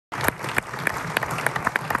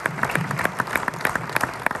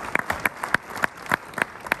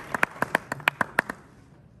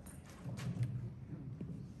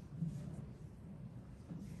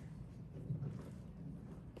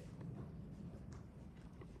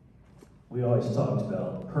We always talked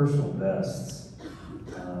about personal bests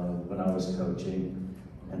when I was coaching,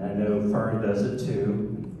 and I know Fern does it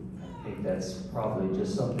too. I think that's probably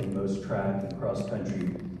just something most track and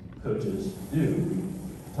cross-country coaches do.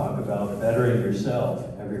 We talk about bettering yourself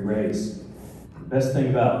every race. The best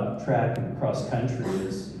thing about track and cross-country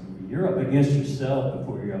is you're up against yourself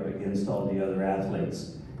before you're up against all the other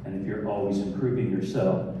athletes. And if you're always improving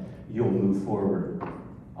yourself, you'll move forward.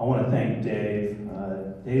 I want to thank Dave.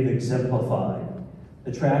 Dave exemplified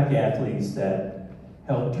the track athletes that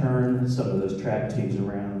helped turn some of those track teams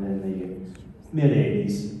around in the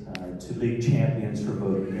mid-'80s to league champions for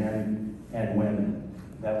both men and women.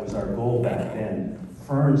 That was our goal back then.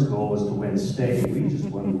 Fern's goal was to win state. We just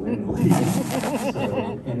wanted to win the league.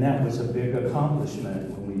 So, and that was a big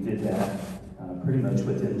accomplishment when we did that pretty much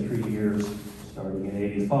within 3 years, starting in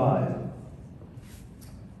 '85.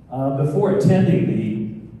 Before attending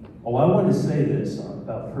I want to say this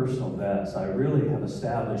about personal bests. I really have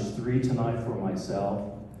established 3 tonight for myself.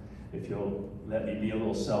 If you'll let me be a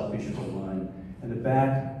little selfish for one. In the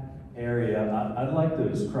back area, I'd like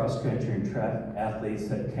those cross-country and track athletes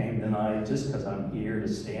that came tonight, just because I'm here to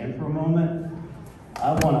stand for a moment.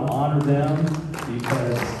 I want to honor them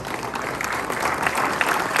because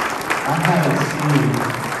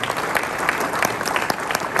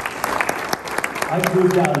I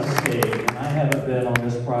moved out of state, and I haven't been on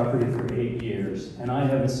this property for 8 years, and I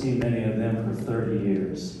haven't seen many of them for 30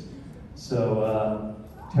 years. So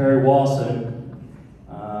Terry Walson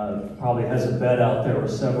probably has a bet out there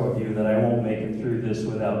with several of you that I won't make it through this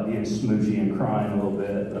without being smoochy and crying a little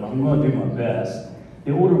bit, but I'm going to do my best.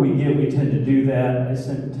 The older we get, we tend to do that. I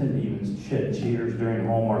tend to even shed tears during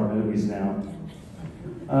Hallmark movies now.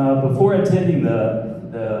 Before attending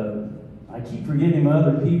I keep forgetting my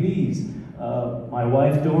other PBs. My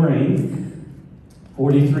wife, Doreen,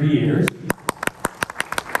 43 years.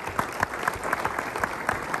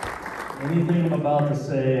 Anything I'm about to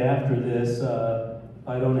say after this,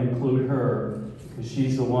 I don't include her, because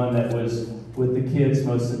she's the one that was with the kids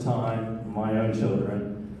most of the time, my own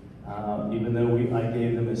children. Even though I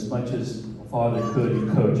gave them as much as a father could, he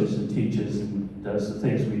coaches and teaches and does the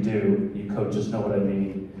things we do. You coaches know what I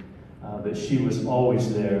mean. But she was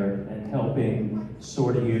always there and helping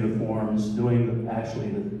sorting uniforms, doing actually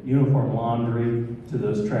the uniform laundry to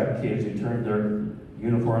those track kids who turned their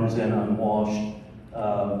uniforms in unwashed.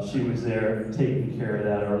 She was there taking care of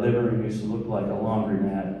that. Our living room used to look like a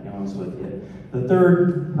laundromat, to be honest with you. The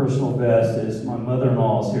third personal best is my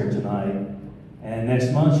mother-in-law is here tonight, and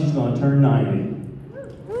next month she's going to turn 90.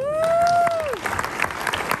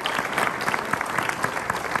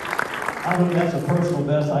 I think that's a personal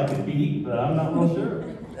best I could beat, but I'm not real sure.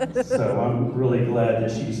 So I'm really glad that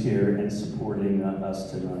she's here and supporting us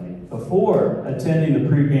tonight. Before attending the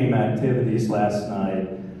pregame activities last night,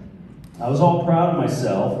 I was all proud of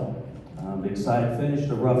myself because I had finished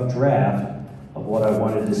a rough draft of what I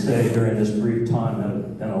wanted to say during this brief time that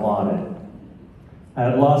had been allotted. I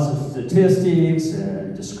had lots of statistics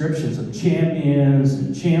and descriptions of champions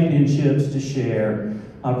and championships to share.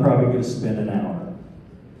 I'm probably going to spend an hour.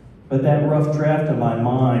 But that rough draft in my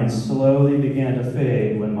mind slowly began to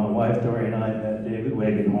fade when my wife Doreen and I met David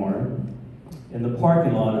Wagenhorn in the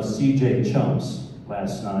parking lot of CJ Chumps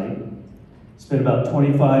last night. It's been about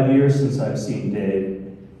 25 years since I've seen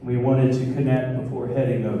Dave. We wanted to connect before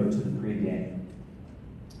heading over to the pregame.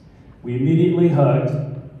 We immediately hugged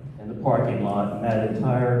in the parking lot, and that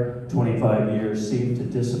entire 25 years seemed to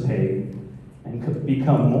dissipate and could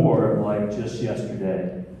become more like just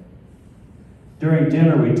yesterday. During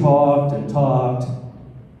dinner, we talked and talked,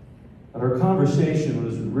 but our conversation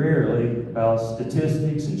was rarely about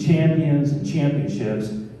statistics and champions and championships.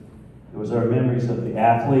 It was our memories of the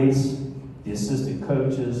athletes, the assistant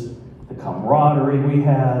coaches, the camaraderie we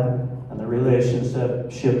had, and the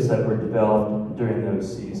relationships that were developed during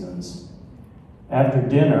those seasons. After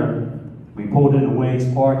dinner, we pulled into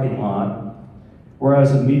Wayne's parking lot, where I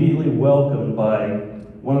was immediately welcomed by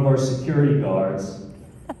one of our security guards,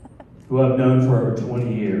 who I've known for over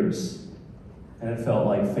 20 years, and it felt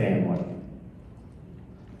like family.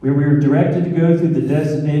 We were directed to go through the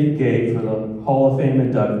designated gate for the Hall of Fame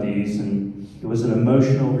inductees, and it was an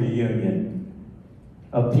emotional reunion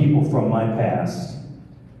of people from my past.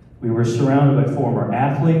 We were surrounded by former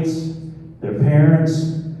athletes, their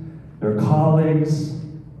parents, their colleagues,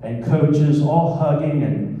 and coaches, all hugging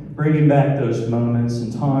and bringing back those moments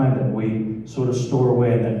in time that we sort of store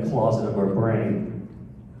away in that closet of our brain.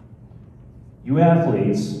 You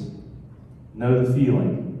athletes know the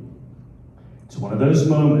feeling. It's one of those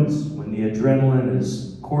moments when the adrenaline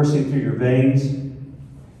is coursing through your veins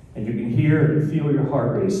and you can hear and feel your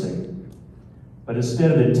heart racing. But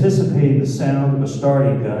instead of anticipating the sound of a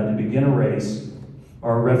starting gun to begin a race,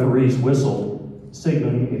 or a referee's whistle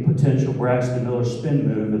signaling a potential Braxton Miller spin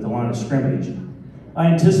move at the line of scrimmage, I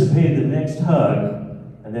anticipated the next hug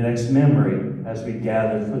and the next memory as we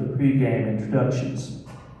gathered for the pregame introductions.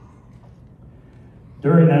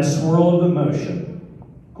 During that swirl of emotion,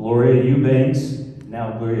 Gloria Eubanks,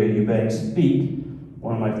 now Gloria Eubanks' feet,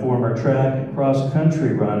 one of my former track and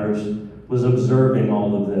cross-country runners, was observing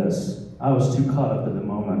all of this. I was too caught up in the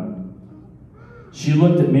moment. She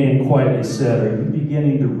looked at me and quietly said, "Are you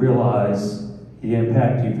beginning to realize the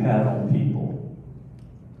impact you've had on people?"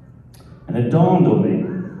 And it dawned on me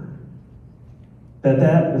that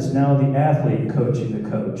that is now the athlete coaching the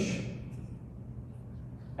coach.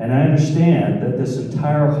 And I understand that this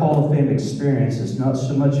entire Hall of Fame experience is not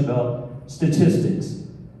so much about statistics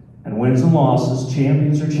and wins and losses,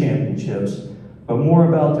 champions or championships, but more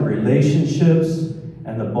about the relationships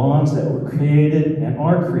and the bonds that were created and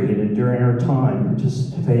are created during our time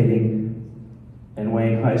participating in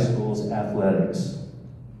Wayne High School's athletics.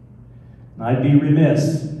 And I'd be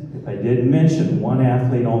remiss if I didn't mention one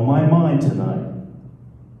athlete on my mind tonight.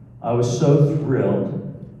 I was so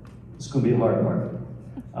thrilled. It's going to be the hard part.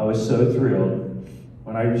 I was so thrilled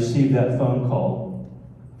when I received that phone call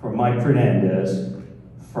from Mike Fernandez,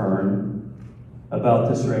 Fern, about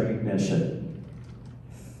this recognition.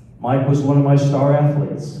 Mike was one of my star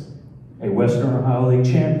athletes, a Western Ohio League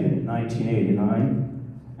champion in 1989,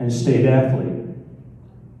 and a state athlete.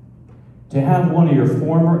 To have one of your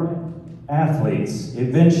former athletes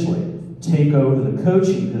eventually take over the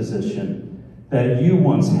coaching position that you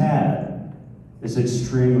once had is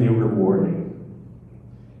extremely rewarding.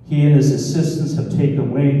 He and his assistants have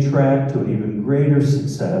taken Wayne track to an even greater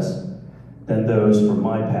success than those from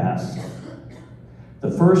my past.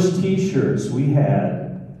 The first t-shirts we had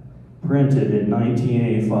printed in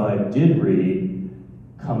 1985 did read,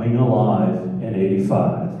 "Coming Alive in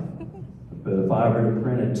 '85. But if I were to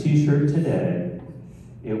print a t-shirt today,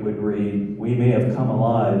 it would read, "We may have come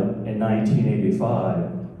alive in 1985,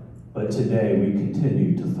 but today we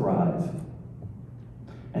continue to thrive."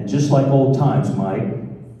 And just like old times, Mike,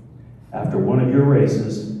 after one of your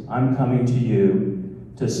races, I'm coming to you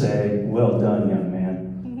to say, "Well done, young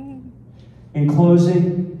man." In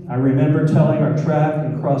closing, I remember telling our track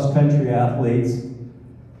and cross-country athletes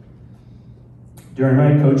during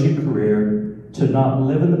my coaching career to not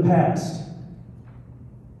live in the past,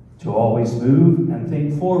 to always move and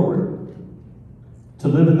think forward, to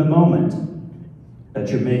live in the moment,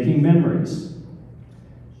 that you're making memories.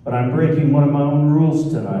 But I'm breaking one of my own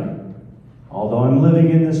rules tonight. Although I'm living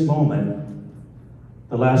in this moment,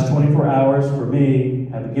 the last 24 hours for me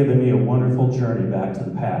have given me a wonderful journey back to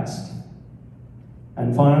the past.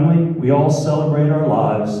 And finally, we all celebrate our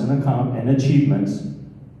lives and achievements.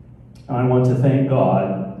 And I want to thank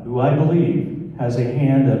God, who I believe has a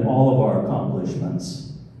hand in all of our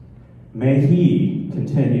accomplishments. May He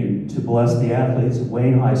continue to bless the athletes of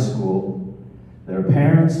Wayne High School, their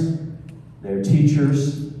parents, their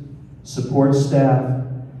teachers, support staff,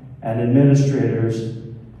 and administrators.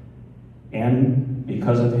 And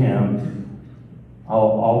because of Him, I'll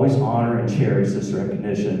always honor and cherish this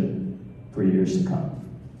recognition for years to come.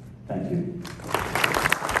 Thank you.